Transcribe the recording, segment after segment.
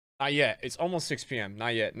Not yet. It's almost 6 p.m.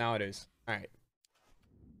 Not yet. Now it is. All right.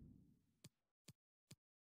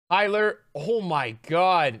 Tyler. Oh my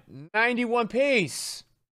God. 91 pace.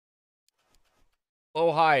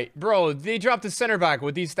 Oh, hi. Bro, they dropped the center back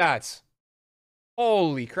with these stats.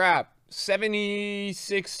 Holy crap.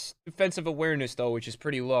 76 defensive awareness, though, which is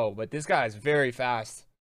pretty low. But this guy is very fast.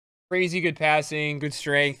 Crazy good passing. Good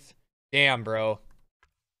strength. Damn, bro.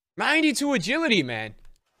 92 agility, man.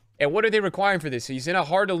 And what are they requiring for this? He's in a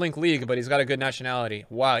hard-to-link league, but he's got a good nationality.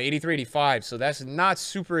 Wow, 83, 85. So that's not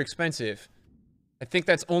super expensive. I think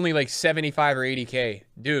that's only like 75 or 80K.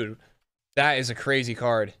 Dude, that is a crazy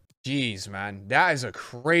card. Jeez, man. That is a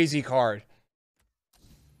crazy card.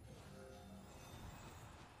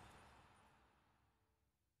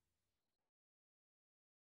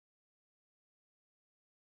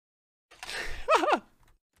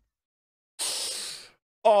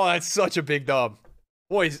 Oh, that's such a big dub.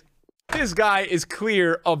 Boys, this guy is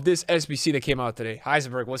clear of this SBC that came out today.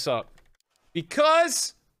 Heisenberg, what's up?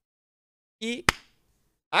 Because he...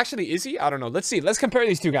 Actually, is he? I don't know. Let's see. Let's compare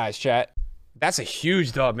these two guys, chat. That's a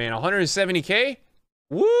huge dub, man. 170K?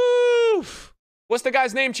 Woo! What's the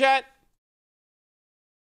guy's name, chat?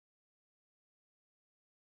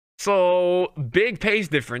 So, big pace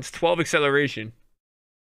difference, 12 acceleration.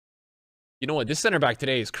 You know what? This center back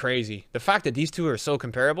today is crazy. The fact that these two are so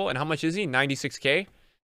comparable, and how much is he? 96K?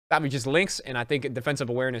 That just links, and I think defensive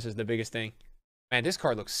awareness is the biggest thing. Man, this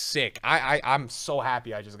card looks sick. I'm so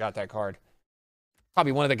happy I just got that card.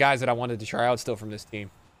 Probably one of the guys that I wanted to try out still from this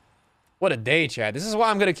team. What a day, Chad. This is why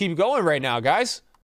I'm going to keep going right now, guys.